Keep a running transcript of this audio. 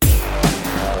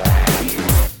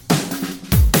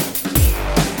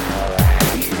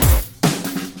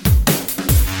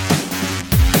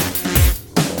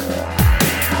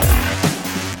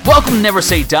On Never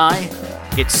Say Die,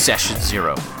 it's Session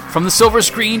Zero. From the silver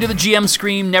screen to the GM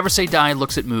screen, Never Say Die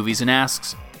looks at movies and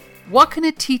asks, what can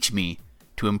it teach me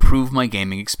to improve my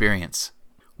gaming experience?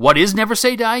 What is Never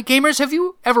Say Die? Gamers, have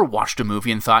you ever watched a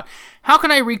movie and thought, how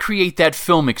can I recreate that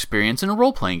film experience in a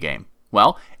role-playing game?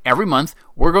 Well, every month,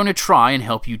 we're going to try and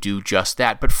help you do just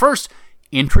that. But first,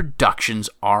 introductions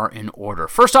are in order.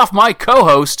 First off, my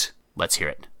co-host, let's hear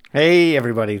it. Hey,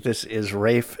 everybody. This is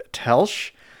Rafe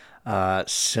Telsch,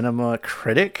 cinema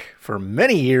critic for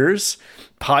many years,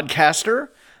 podcaster,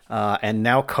 and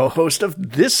now co-host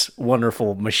of this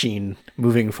wonderful machine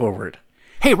moving forward.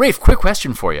 Hey, Rafe, quick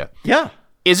question for you. Yeah.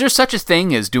 Is there such a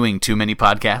thing as doing too many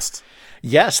podcasts?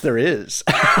 Yes, there is.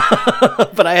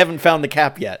 But I haven't found the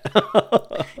cap yet.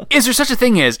 Is there such a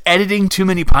thing as editing too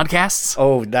many podcasts?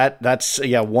 Oh, that's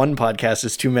one podcast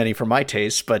is too many for my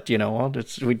taste, but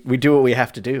we do what we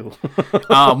have to do.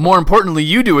 More importantly,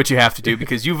 you do what you have to do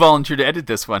because you volunteered to edit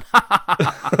this one.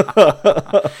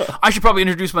 I should probably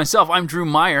introduce myself. I'm Drew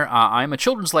Meyer. I'm a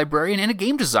children's librarian and a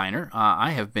game designer.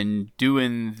 I have been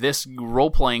doing this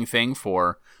role-playing thing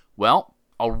for, well,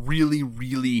 a really,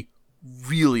 really,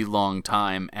 really long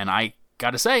time, and I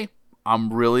gotta say,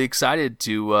 I'm really excited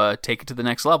to take it to the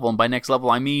next level, and by next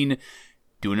level, I mean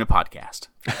doing a podcast.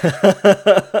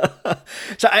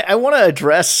 So I want to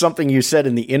address something you said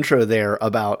in the intro there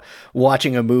about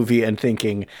watching a movie and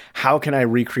thinking, how can I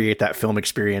recreate that film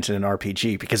experience in an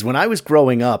RPG? Because when I was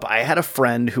growing up, I had a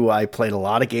friend who I played a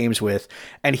lot of games with,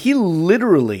 and he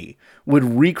literally would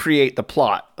recreate the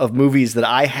plot of movies that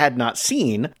I had not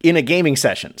seen in a gaming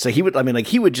session. So he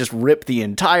would just rip the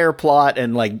entire plot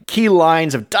and like key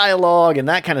lines of dialogue and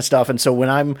that kind of stuff. And so when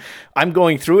I'm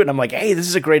going through it and I'm like, hey, this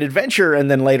is a great adventure. And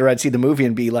then later I'd see the movie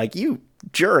and be like, you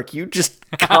jerk, you just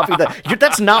copied that.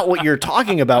 That's not what you're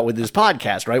talking about with this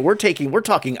podcast, right? We're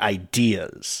talking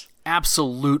ideas.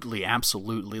 Absolutely.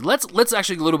 Let's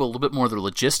actually go a little bit more of the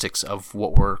logistics of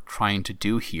what we're trying to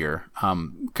do here.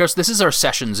 Because this is our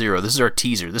Session Zero. This is our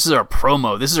teaser. This is our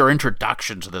promo. This is our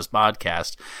introduction to this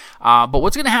podcast. But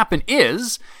what's going to happen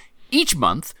is, each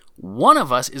month, one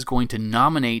of us is going to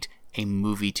nominate a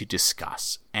movie to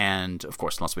discuss. And, of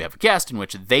course, unless we have a guest in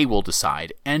which they will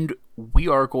decide. And we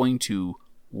are going to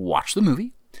watch the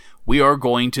movie. We are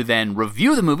going to then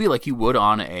review the movie like you would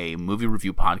on a movie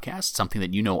review podcast, something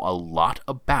that you know a lot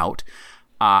about.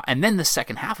 And then the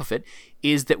second half of it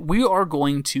is that we are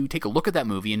going to take a look at that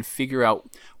movie and figure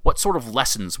out what sort of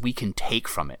lessons we can take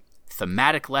from it.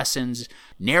 Thematic lessons,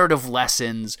 narrative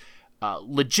lessons,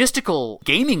 logistical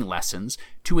gaming lessons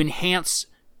to enhance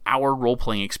our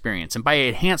role-playing experience. And by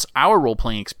enhance our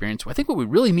role-playing experience, I think what we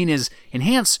really mean is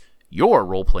enhance your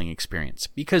role-playing experience.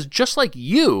 Because just like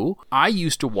you, I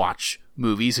used to watch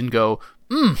movies and go,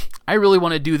 I really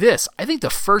want to do this. I think the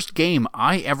first game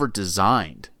I ever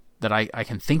designed that I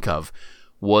can think of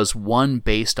was one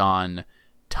based on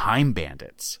Time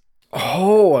Bandits.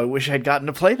 Oh, I wish I'd gotten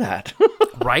to play that.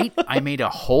 Right? I made a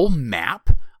whole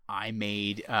map. I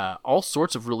made all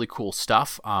sorts of really cool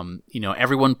stuff.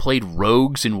 Everyone played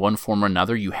rogues in one form or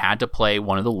another. You had to play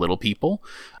one of the little people.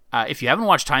 If you haven't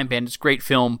watched Time Bandits, great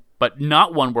film, but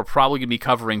not one we're probably going to be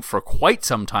covering for quite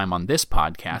some time on this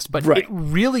podcast. But It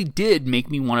really did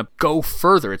make me want to go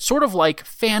further. It's sort of like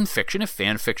fan fiction, if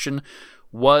fan fiction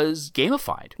was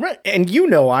gamified. Right. And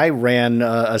I ran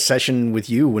a session with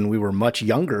you when we were much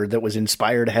younger that was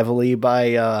inspired heavily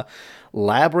by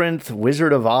Labyrinth,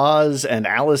 Wizard of Oz, and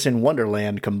Alice in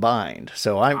Wonderland combined.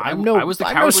 So I'm no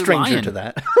stranger Lion. To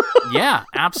that. Yeah,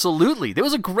 absolutely. There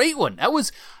was a great one. That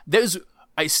was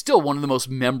still one of the most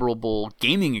memorable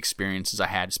gaming experiences I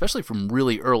had, especially from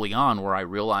really early on, where I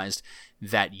realized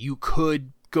that you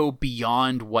could go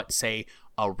beyond what, say,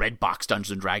 a red box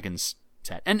Dungeons and Dragons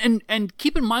set. And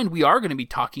keep in mind, we are going to be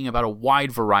talking about a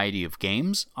wide variety of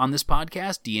games on this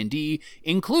podcast, D&D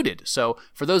included. So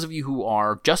for those of you who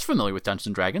are just familiar with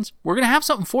Dungeons & Dragons, we're going to have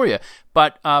something for you.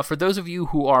 But for those of you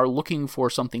who are looking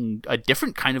for a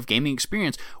different kind of gaming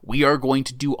experience, we are going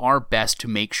to do our best to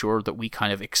make sure that we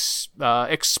kind of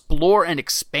explore and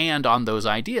expand on those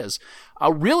ideas.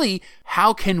 Really,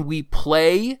 how can we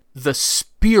play the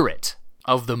spirit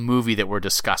of the movie that we're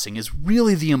discussing is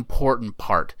really the important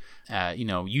part.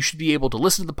 You should be able to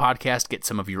listen to the podcast, get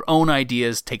some of your own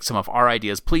ideas, take some of our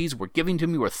ideas, please. We're giving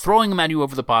them to you, we're throwing them at you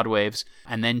over the pod waves,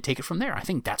 and then take it from there. I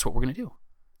think that's what we're going to do.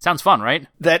 Sounds fun, right?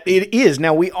 That it is.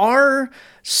 Now, we are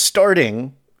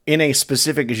starting in a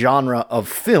specific genre of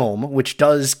film, which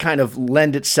does kind of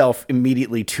lend itself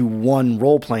immediately to one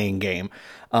role-playing game.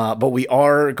 But we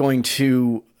are going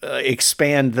to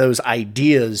expand those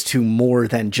ideas to more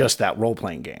than just that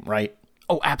role-playing game, right?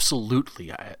 Oh, absolutely.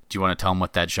 Do you want to tell them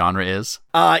what that genre is?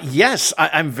 Yes,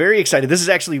 I'm very excited. This is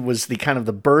actually was the kind of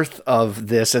the birth of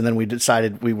this, and then we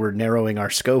decided we were narrowing our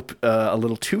scope a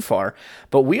little too far.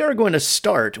 But we are going to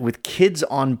start with Kids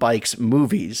on Bikes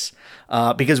movies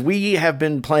because we have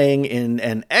been playing in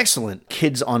an excellent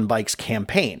Kids on Bikes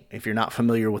campaign. If you're not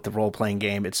familiar with the role-playing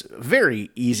game, it's a very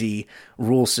easy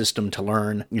rule system to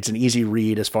learn. It's an easy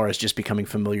read as far as just becoming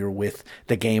familiar with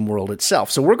the game world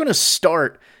itself. So we're going to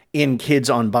start in Kids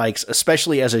on Bikes,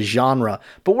 especially as a genre,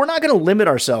 but we're not going to limit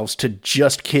ourselves to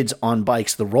just Kids on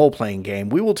Bikes, the role-playing game.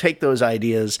 We will take those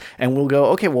ideas and we'll go,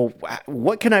 okay, well,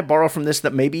 what can I borrow from this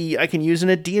that maybe I can use in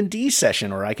a D&D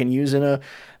session, or I can use in a,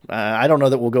 I don't know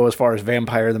that we'll go as far as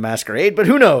Vampire the Masquerade, but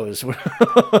who knows?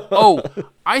 Oh,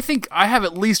 I think I have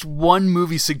at least one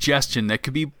movie suggestion that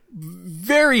could be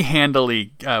very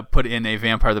handily put in a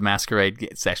Vampire the Masquerade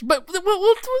section, but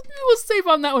we'll save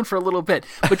on that one for a little bit.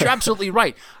 But you're absolutely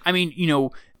right. I mean,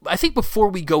 I think before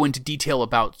we go into detail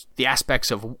about the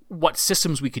aspects of what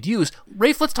systems we could use,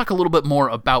 Rafe, let's talk a little bit more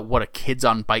about what a Kids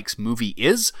on Bikes movie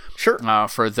is. Sure.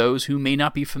 For those who may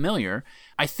not be familiar,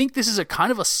 I think this is a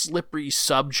kind of a slippery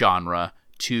subgenre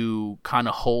to kind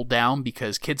of hold down,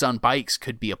 because Kids on Bikes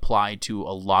could be applied to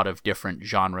a lot of different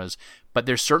genres. But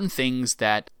there's certain things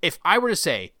that, if I were to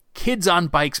say Kids on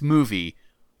Bikes movie,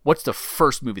 what's the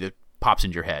first movie that pops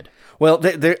into your head? Well,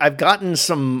 I've gotten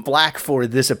some flack for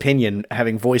this opinion,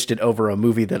 having voiced it over a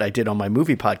movie that I did on my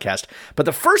movie podcast. But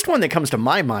the first one that comes to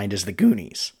my mind is The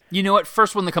Goonies. You know what?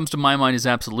 First one that comes to my mind is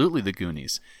absolutely The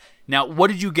Goonies. Now, what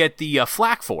did you get the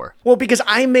flack for? Well, because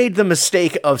I made the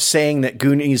mistake of saying that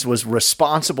Goonies was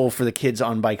responsible for the Kids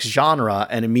on Bikes genre,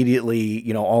 and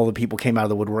immediately, all the people came out of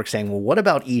the woodwork saying, well, what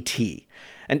about E.T.?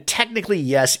 And technically,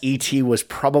 yes, E.T. was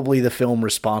probably the film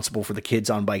responsible for the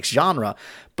Kids on Bikes genre,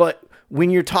 but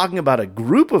when you're talking about a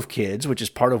group of kids, which is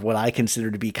part of what I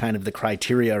consider to be kind of the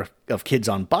criteria of Kids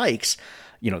on Bikes,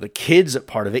 the kids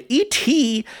part of it,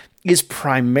 E.T. is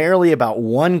primarily about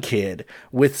one kid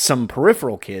with some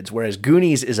peripheral kids, whereas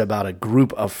Goonies is about a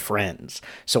group of friends.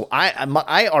 So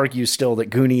I argue still that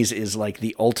Goonies is like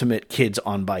the ultimate Kids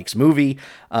on Bikes movie,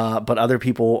 but other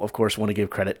people, of course, want to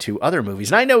give credit to other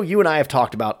movies. And I know you and I have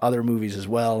talked about other movies as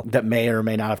well that may or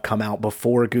may not have come out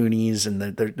before Goonies, and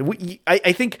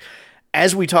I think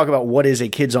as we talk about what is a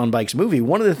Kids on Bikes movie,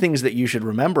 one of the things that you should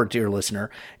remember, dear listener,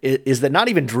 is that not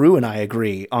even Drew and I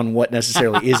agree on what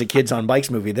necessarily is a Kids on Bikes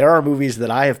movie. There are movies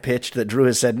that I have pitched that Drew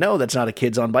has said, no, that's not a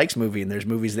Kids on Bikes movie. And there's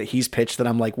movies that he's pitched that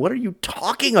I'm like, what are you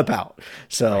talking about?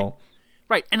 So,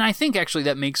 Right. And I think actually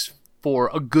that makes for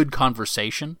a good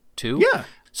conversation too. Yeah.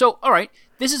 So, all right.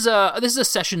 This is a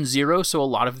session 0, so a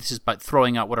lot of this is about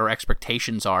throwing out what our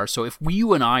expectations are. So if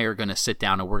you and I are going to sit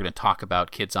down and we're going to talk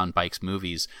about Kids on Bikes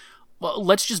movies, well,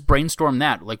 let's just brainstorm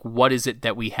that. Like, what is it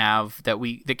that we have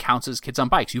that counts as Kids on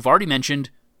Bikes? You've already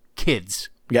mentioned kids.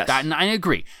 Yes. And I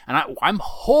agree. And I'm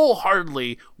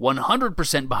wholeheartedly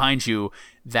 100% behind you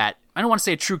that I don't want to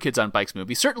say a true Kids on Bikes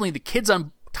movie. Certainly the Kids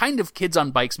on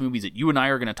Bikes movies that you and I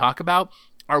are going to talk about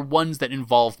are ones that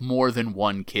involve more than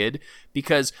one kid,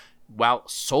 because while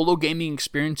solo gaming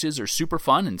experiences are super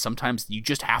fun and sometimes you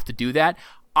just have to do that,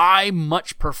 I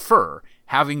much prefer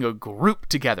having a group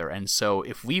together. And so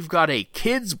if we've got a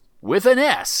Kids with an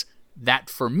S, that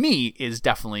for me is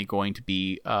definitely going to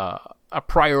be a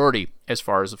priority as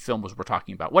far as the films we're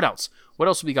talking about. What else? What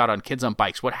else have we got on Kids on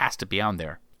Bikes? What has to be on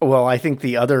there? Well, I think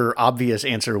the other obvious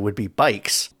answer would be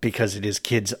bikes, because it is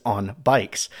Kids on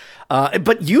Bikes.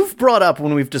 But you've brought up,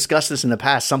 when we've discussed this in the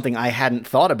past, something I hadn't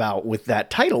thought about with that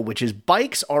title, which is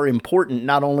bikes are important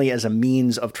not only as a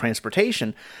means of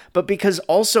transportation, but because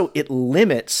also it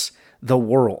limits the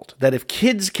world. That if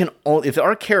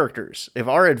our characters, if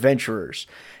our adventurers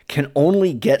can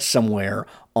only get somewhere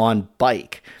on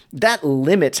bike, that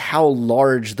limits how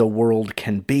large the world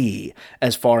can be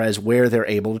as far as where they're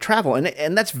able to travel.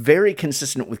 And that's very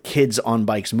consistent with Kids on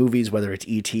Bikes movies, whether it's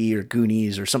E.T. or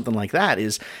Goonies or something like that,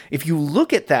 is if you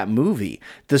look at that movie,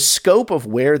 the scope of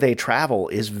where they travel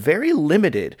is very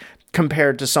limited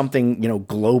compared to something,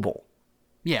 global.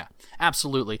 Yeah,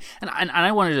 absolutely. And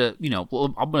I wanted to, I'm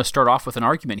going to start off with an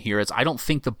argument here. I don't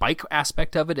think the bike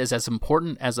aspect of it is as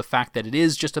important as the fact that it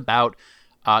is just about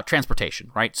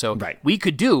transportation, right? So We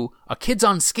could do a Kids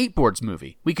on Skateboards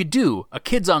movie. We could do a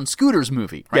Kids on Scooters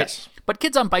movie, right? Yes. But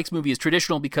Kids on Bikes movie is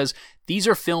traditional because these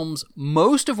are films,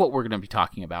 most of what we're going to be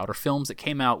talking about are films that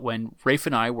came out when Rafe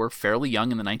and I were fairly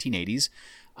young in the 1980s.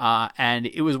 And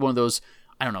it was one of those,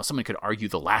 I don't know, someone could argue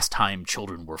the last time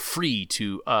children were free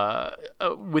to,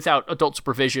 without adult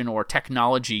supervision or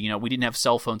technology, we didn't have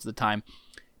cell phones at the time.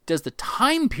 Does the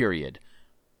time period,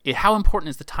 how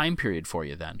important is the time period for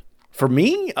you then? For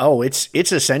me,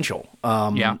 it's essential.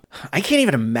 Yeah. I can't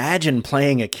even imagine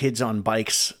playing a Kids on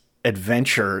Bikes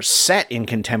adventure set in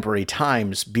contemporary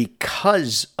times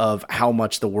because of how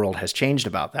much the world has changed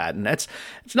about that. And it's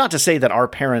not to say that our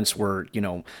parents were,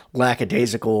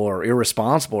 lackadaisical or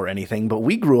irresponsible or anything, but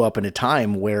we grew up in a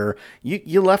time where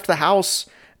you left the house,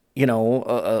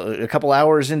 a couple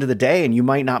hours into the day, and you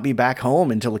might not be back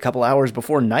home until a couple hours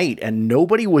before night. And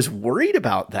nobody was worried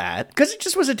about that because it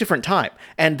just was a different time.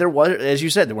 And there was, as you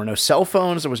said, there were no cell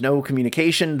phones. There was no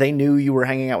communication. They knew you were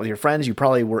hanging out with your friends. You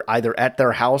probably were either at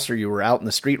their house or you were out in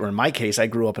the street. Or in my case, I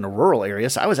grew up in a rural area,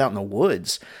 so I was out in the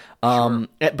woods. Sure.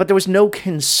 But there was no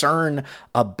concern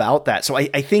about that. So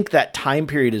I think that time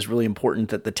period is really important,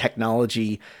 that the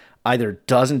technology either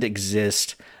doesn't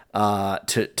exist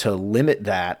to limit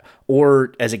that,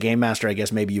 or as a game master, I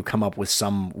guess maybe you come up with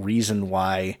some reason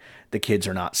why the kids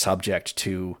are not subject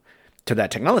to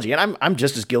that technology. And I'm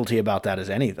just as guilty about that as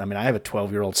any. I mean, I have a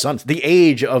 12-year-old son, the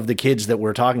age of the kids that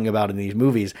we're talking about in these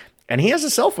movies, and he has a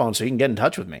cell phone, so he can get in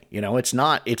touch with me. It's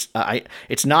not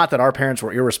that our parents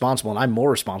were irresponsible and I'm more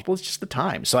responsible. It's just the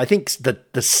time. So I think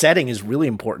the setting is really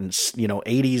important.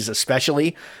 80s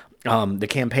especially. The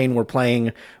campaign we're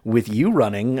playing with you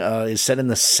running is set in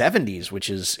the 70s, which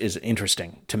is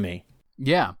interesting to me.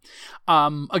 Yeah.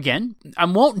 Again, I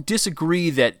won't disagree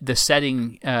that the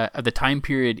setting of the time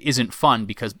period isn't fun,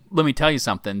 because let me tell you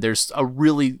something. There's a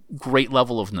really great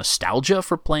level of nostalgia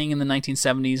for playing in the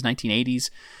 1970s, 1980s,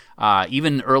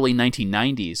 even early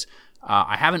 1990s.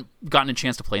 I haven't gotten a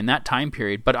chance to play in that time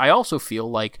period, but I also feel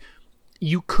like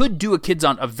you could do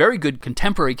a very good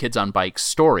contemporary Kids on Bikes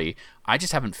story. I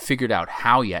just haven't figured out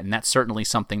how yet, and that's certainly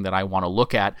something that I want to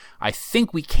look at. I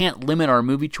think we can't limit our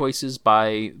movie choices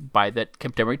by that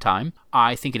contemporary time.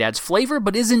 I think it adds flavor,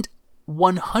 but isn't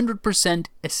 100%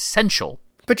 essential.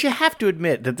 But you have to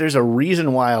admit that there's a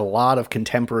reason why a lot of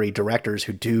contemporary directors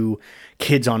who do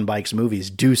Kids on Bikes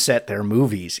movies do set their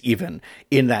movies even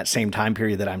in that same time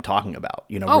period that I'm talking about,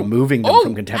 removing them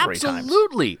from contemporary times.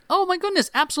 Absolutely. Oh my goodness,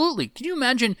 absolutely. Can you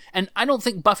imagine, and I don't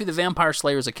think Buffy the Vampire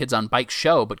Slayer is a Kids on Bikes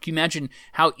show, but can you imagine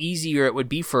how easier it would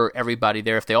be for everybody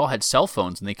there if they all had cell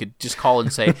phones and they could just call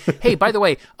and say, hey, by the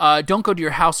way, don't go to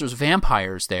your house, there's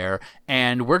vampires there,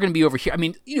 and we're going to be over here. I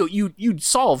mean, you'd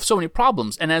solve so many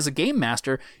problems, and as a game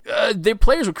master, the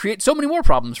players would create so many more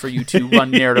problems for you to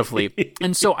run narratively.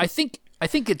 And so I think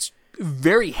it's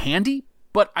very handy,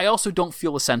 but I also don't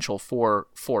feel essential for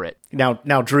it.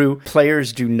 Now, Drew,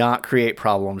 players do not create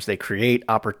problems. They create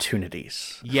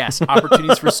opportunities. Yes,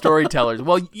 opportunities for storytellers.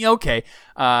 Well, okay.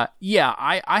 I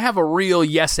have a real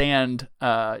yes and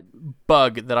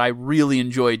bug that I really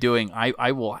enjoy doing.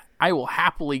 I will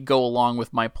happily go along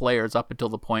with my players up until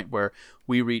the point where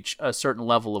we reach a certain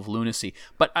level of lunacy.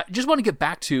 But I just want to get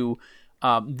back to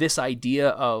this idea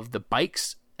of the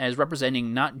bikes as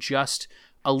representing not just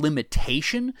a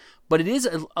limitation, but it is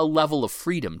a level of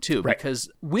freedom too. Right. Because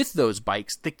with those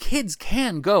bikes, the kids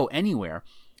can go anywhere.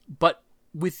 But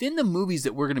within the movies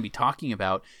that we're going to be talking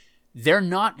about, they're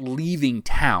not leaving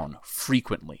town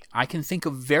frequently. I can think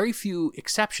of very few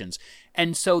exceptions.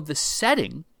 And so the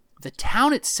setting, the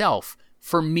town itself,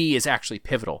 for me, is actually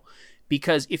pivotal.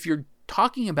 Because if you're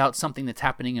talking about something that's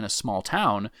happening in a small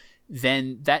town,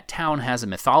 then that town has a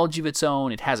mythology of its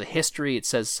own. It has a history. It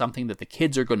says something that the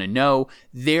kids are going to know.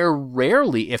 They're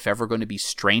rarely, if ever, going to be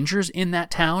strangers in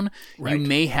that town. Right. You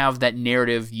may have that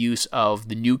narrative use of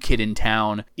the new kid in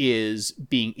town is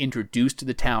being introduced to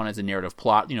the town as a narrative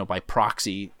plot, by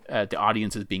proxy. The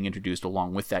audience is being introduced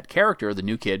along with that character, the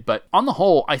new kid. But on the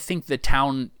whole, I think the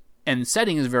town and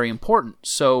setting is very important.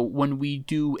 So when we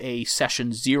do a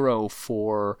session 0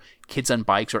 for Kids on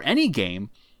Bikes or any game,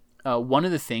 one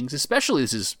of the things, especially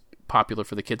this is popular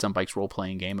for the Kids on Bikes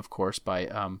role-playing game, of course, by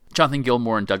Jonathan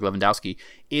Gilmour and Doug Lewandowski,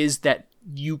 is that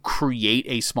you create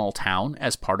a small town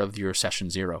as part of your session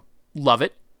 0. Love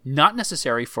it. Not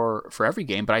necessary for every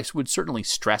game, but I would certainly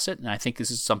stress it, and I think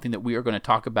this is something that we are going to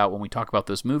talk about when we talk about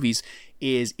those movies,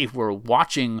 is if we're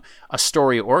watching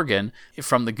Astoria, Oregon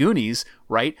from the Goonies,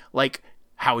 right? Like,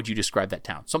 how would you describe that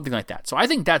town? Something like that. So I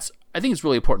think it's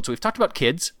really important. So we've talked about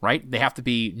kids, right? They have to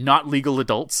be not legal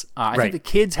adults. I think the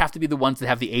kids have to be the ones that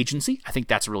have the agency. I think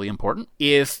that's really important.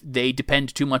 If they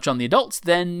depend too much on the adults,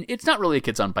 then it's not really a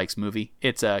Kids on Bikes movie.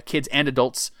 It's a kids and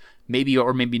adults, maybe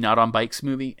or maybe not on bikes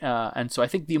movie. And so I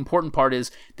think the important part is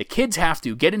the kids have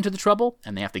to get into the trouble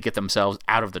and they have to get themselves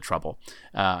out of the trouble.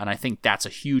 And I think that's a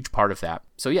huge part of that.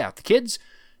 So yeah, the kids,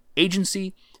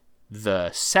 agency,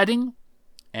 the setting,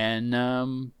 and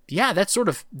that's sort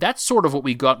of what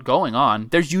we got going on.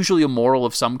 There's usually a moral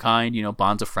of some kind,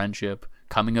 bonds of friendship,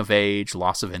 coming of age,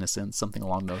 loss of innocence, something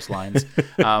along those lines.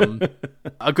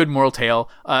 A good moral tale.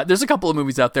 There's a couple of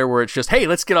movies out there where it's just, hey,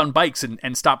 let's get on bikes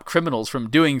and stop criminals from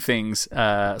doing things,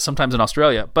 sometimes in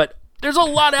Australia. But there's a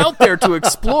lot out there to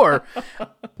explore.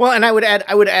 Well, and I would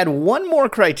add one more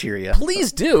criteria.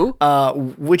 Please do.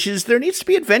 Which is there needs to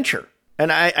be adventure.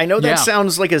 And I know that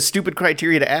sounds like a stupid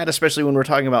criteria to add, especially when we're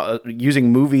talking about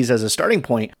using movies as a starting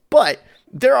point. But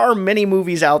there are many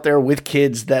movies out there with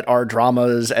kids that are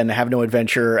dramas and have no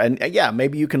adventure. And yeah,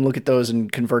 maybe you can look at those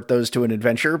and convert those to an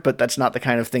adventure, but that's not the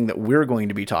kind of thing that we're going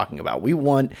to be talking about. We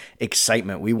want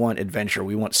excitement. We want adventure.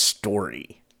 We want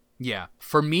story. Yeah.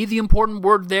 For me, the important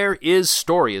word there is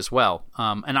story as well.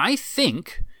 And I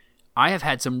think I have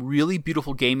had some really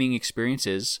beautiful gaming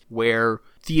experiences where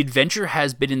the adventure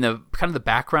has been in the kind of the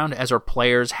background as our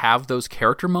players have those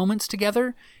character moments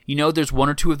together. You know, there's one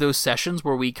or two of those sessions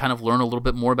where we kind of learn a little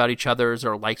bit more about each other's,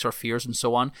 our likes, our fears, and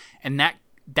so on. And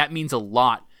that means a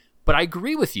lot. But I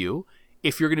agree with you.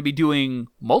 If you're going to be doing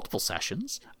multiple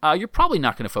sessions, you're probably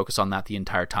not going to focus on that the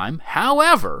entire time.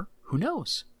 However, who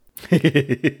knows?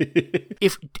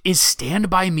 Is Stand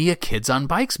By Me a Kids on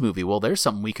Bikes movie? Well, there's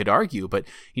something we could argue. But,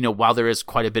 you know, while there is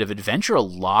quite a bit of adventure, a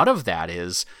lot of that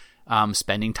is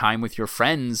spending time with your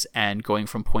friends and going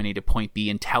from point A to point B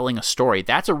and telling a story.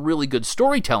 That's a really good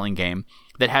storytelling game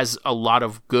that has a lot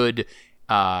of good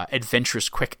adventurous,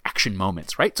 quick action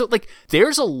moments, right? So, like,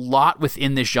 there's a lot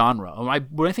within this genre.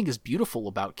 What I think is beautiful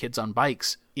about Kids on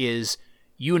Bikes is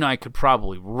you and I could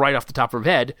probably, right off the top of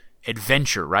our head,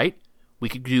 adventure, right? We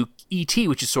could do E.T.,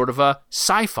 which is sort of a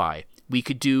sci-fi. We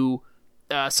could do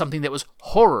something that was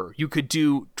horror. You could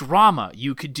do drama.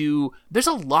 You could do... There's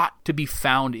a lot to be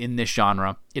found in this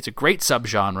genre. It's a great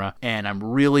subgenre, and I'm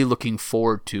really looking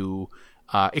forward to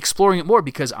exploring it more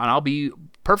because, and I'll be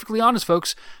perfectly honest,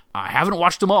 folks, I haven't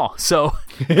watched them all. So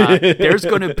there's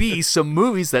going to be some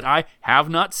movies that I have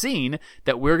not seen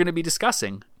that we're going to be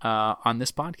discussing on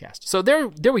this podcast. So there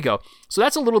we go. So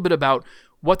that's a little bit about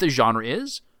what the genre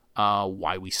is,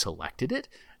 why we selected it,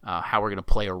 how we're going to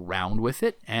play around with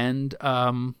it, and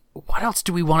what else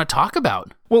do we want to talk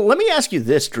about? Well, let me ask you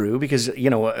this, Drew, because, you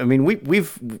know, I mean,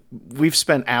 we've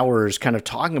spent hours kind of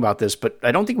talking about this, but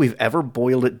I don't think we've ever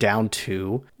boiled it down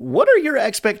to what are your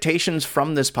expectations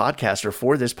from this podcast or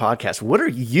for this podcast? What are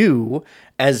you,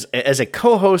 as a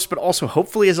co-host, but also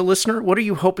hopefully as a listener, what are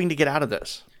you hoping to get out of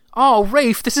this? Oh,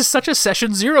 Rafe, this is such a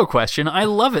Session Zero question. I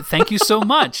love it. Thank you so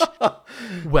much.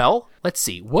 Well, let's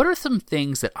see. What are some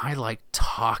things that I like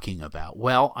talking about?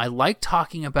 Well, I like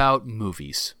talking about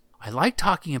movies. I like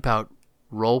talking about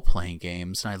role-playing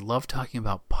games, and I love talking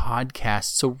about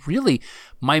podcasts. So really,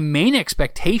 my main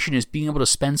expectation is being able to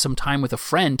spend some time with a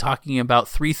friend talking about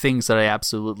three things that I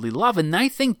absolutely love, and I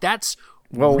think that's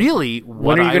really what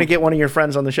when are you going to get one of your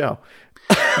friends on the show?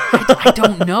 I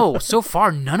don't know. So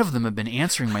far, none of them have been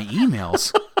answering my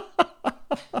emails.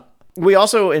 We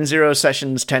also, in Zero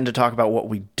Sessions, tend to talk about what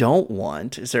we don't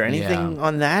want. Is there anything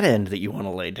on that end that you want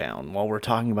to lay down while we're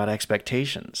talking about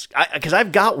expectations? Because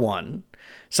I've got one.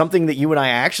 Something that you and I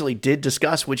actually did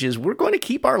discuss, which is we're going to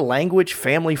keep our language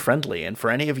family friendly. And for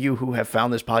any of you who have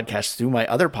found this podcast through my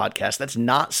other podcast, that's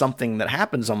not something that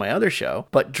happens on my other show.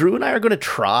 But Drew and I are going to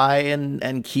try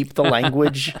and keep the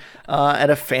language at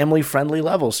a family friendly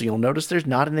level. So you'll notice there's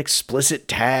not an explicit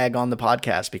tag on the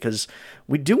podcast because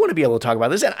we do want to be able to talk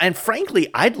about this. And frankly,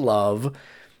 I'd love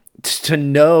to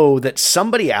know that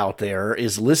somebody out there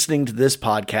is listening to this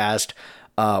podcast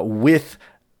with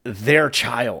their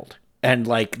child. And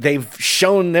like they've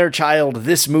shown their child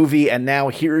this movie, and now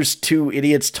here's two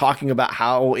idiots talking about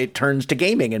how it turns to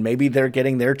gaming, and maybe they're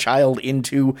getting their child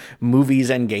into movies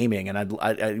and gaming. And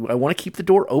I want to keep the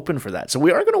door open for that. So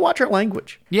we are going to watch our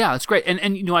language. Yeah, that's great.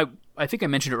 And you know, I think I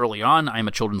mentioned early on, I'm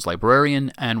a children's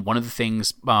librarian, and one of the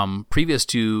things previous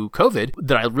to COVID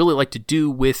that I really like to do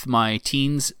with my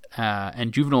teens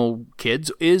and juvenile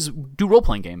kids is do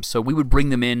role-playing games. So we would bring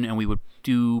them in and we would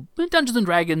do Dungeons and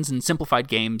Dragons and simplified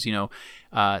games, you know,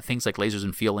 things like Lasers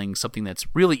and Feelings, something that's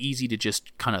really easy to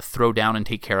just kind of throw down and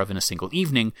take care of in a single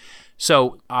evening.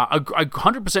 So I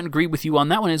 100% agree with you on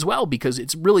that one as well, because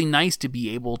it's really nice to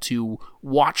be able to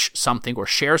watch something or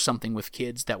share something with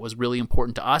kids that was really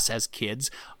important to us as kids,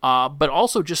 but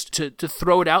also just to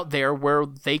throw it out there where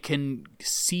they can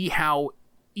see how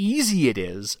easy it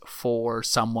is for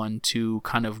someone to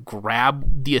kind of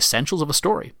grab the essentials of a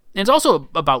story. And it's also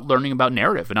about learning about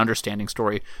narrative and understanding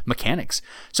story mechanics.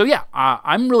 So yeah,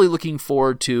 I'm really looking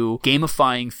forward to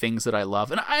gamifying things that I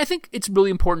love. And I think it's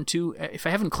really important too, if I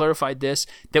haven't clarified this,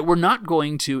 that we're not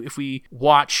going to, if we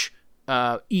watch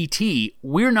E.T.,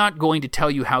 we're not going to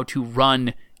tell you how to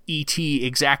run E.T.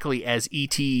 exactly as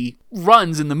E.T.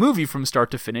 runs in the movie from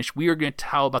start to finish. We are going to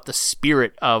tell about the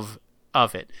spirit of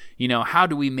it. How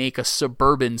do we make a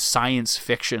suburban science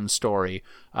fiction story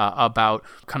about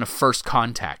kind of first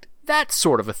contact? That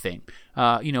sort of a thing.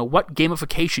 What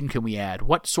gamification can we add?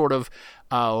 What sort of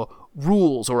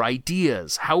rules or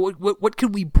ideas? What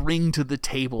can we bring to the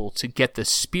table to get the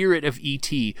spirit of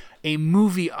E.T., a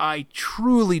movie I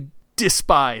truly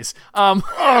despise.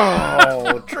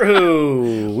 Oh,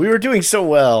 true. We were doing so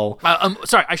well.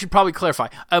 Sorry, I should probably clarify.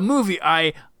 A movie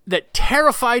that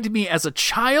terrified me as a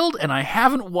child, and I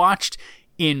haven't watched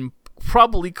in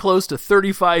probably close to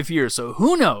 35 years. So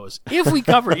who knows if we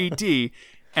cover E.T.,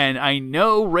 and I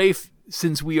know, Rafe,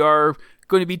 since we are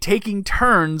going to be taking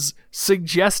turns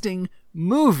suggesting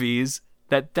movies,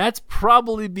 that's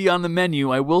probably be on the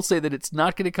menu. I will say that it's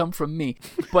not going to come from me.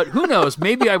 But who knows?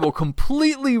 Maybe I will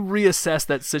completely reassess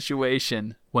that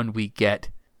situation when we get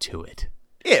to it.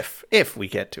 If we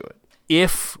get to it.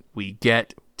 If we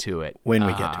get to it. When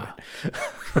we get to it.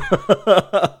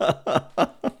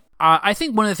 I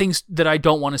think one of the things that I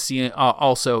don't want to see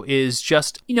also is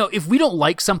just, if we don't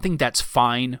like something, that's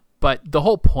fine. But the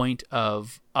whole point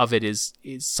of it is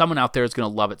someone out there is going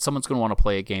to love it. Someone's going to want to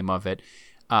play a game of it.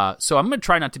 So I'm going to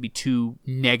try not to be too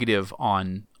negative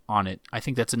on it. I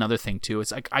think that's another thing too.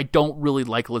 It's like I don't really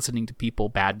like listening to people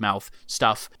badmouth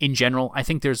stuff in general. I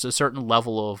think there's a certain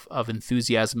level of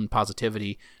enthusiasm and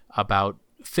positivity about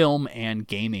film and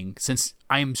gaming, since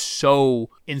I'm so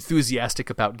enthusiastic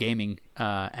about gaming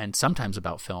and sometimes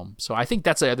about film. So I think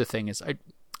that's the other thing is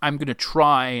I'm going to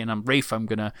try, and I'm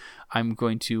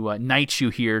going to knight you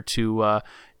here to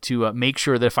make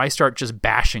sure that if I start just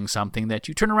bashing something, that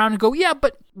you turn around and go, yeah,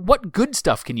 but what good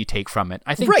stuff can you take from it?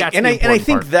 I think that's the important part. And I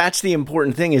think that's the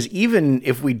important thing is even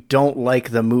if we don't like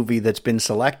the movie that's been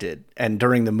selected, and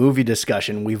during the movie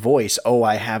discussion we voice,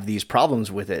 I have these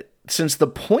problems with it. Since the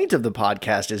point of the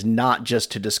podcast is not just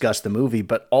to discuss the movie,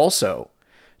 but also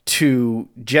to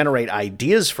generate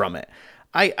ideas from it,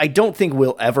 I don't think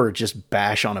we'll ever just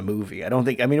bash on a movie.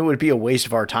 it would be a waste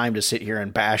of our time to sit here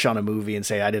and bash on a movie and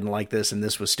say, I didn't like this and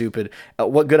this was stupid.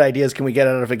 What good ideas can we get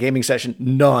out of a gaming session?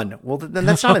 None. Well, then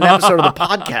that's not an episode of the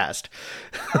podcast.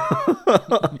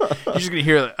 You're just going to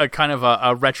hear a kind of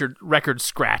a record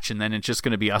scratch, and then it's just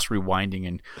going to be us rewinding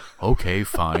and, okay,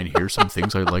 fine, here's some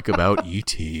things I like about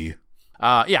E.T.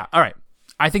 Yeah, all right.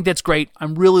 I think that's great.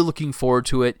 I'm really looking forward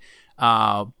to it.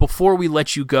 Before we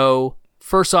let you go,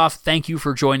 first off, thank you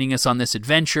for joining us on this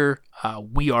adventure.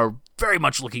 We are very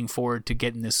much looking forward to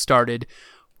getting this started.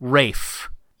 Rafe,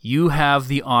 you have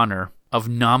the honor of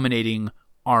nominating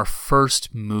our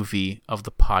first movie of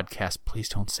the podcast. Please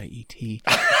don't say E.T.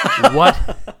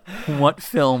 What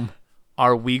film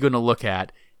are we going to look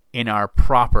at in our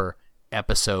proper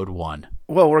episode 1?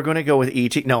 Well, we're going to go with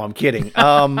E.T. No, I'm kidding.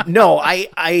 No,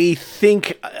 I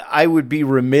think I would be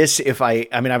remiss if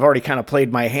I've already kind of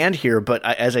played my hand here, but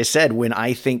as I said, when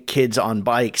I think kids on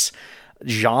bikes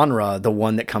genre, the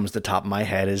one that comes to the top of my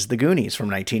head is The Goonies from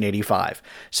 1985.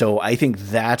 So I think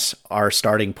that's our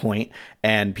starting point,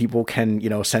 and people can,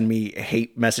 send me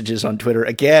hate messages on Twitter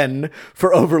again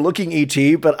for overlooking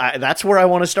E.T., but that's where I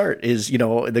want to start is,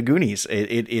 The Goonies.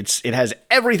 It has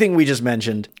everything we just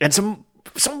mentioned and some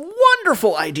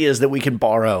wonderful ideas that we can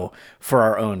borrow for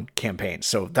our own campaigns.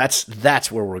 So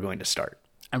that's where we're going to start.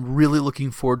 I'm really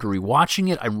looking forward to rewatching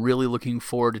it. I'm really looking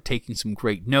forward to taking some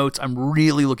great notes. I'm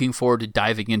really looking forward to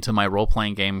diving into my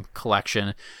role-playing game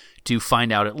collection to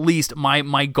find out at least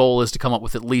my goal is to come up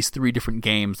with at least 3 different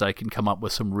games that I can come up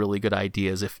with some really good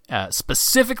ideas, if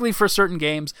specifically for certain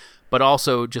games, but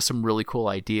also just some really cool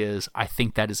ideas. I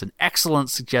think that is an excellent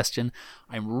suggestion.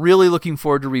 I'm really looking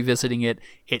forward to revisiting it.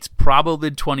 It's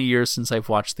probably been 20 years since I've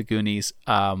watched The Goonies.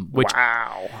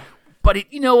 Wow.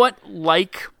 But you know what?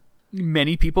 Like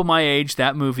many people my age,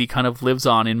 that movie kind of lives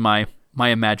on in my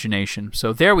imagination.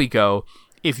 So there we go.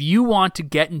 If you want to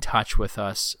get in touch with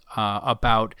us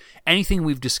about anything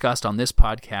we've discussed on this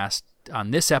podcast,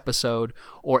 on this episode,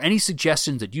 or any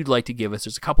suggestions that you'd like to give us,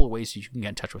 there's a couple of ways you can get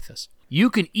in touch with us. You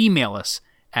can email us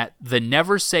at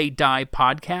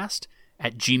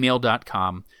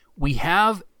theneversaydie@gmail.com. We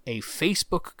have a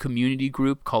Facebook community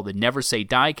group called the Never Say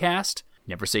Die Cast.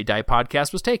 Never Say Die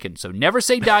podcast was taken. So Never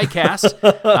Say Die cast.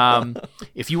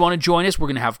 If you want to join us, we're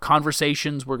going to have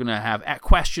conversations. We're going to have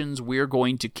questions. We're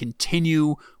going to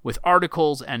continue with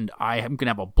articles, and I am going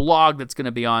to have a blog that's going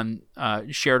to be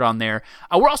shared on there.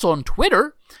 We're also on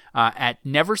Twitter at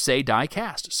Never Say Die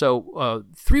cast. So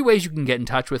 3 ways you can get in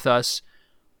touch with us.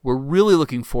 We're really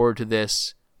looking forward to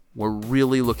this. We're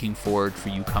really looking forward for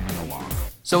you coming along.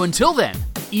 So until then,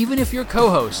 even if your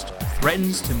co-host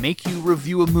threatens to make you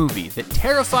review a movie that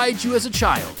terrified you as a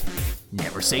child,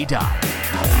 never say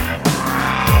die.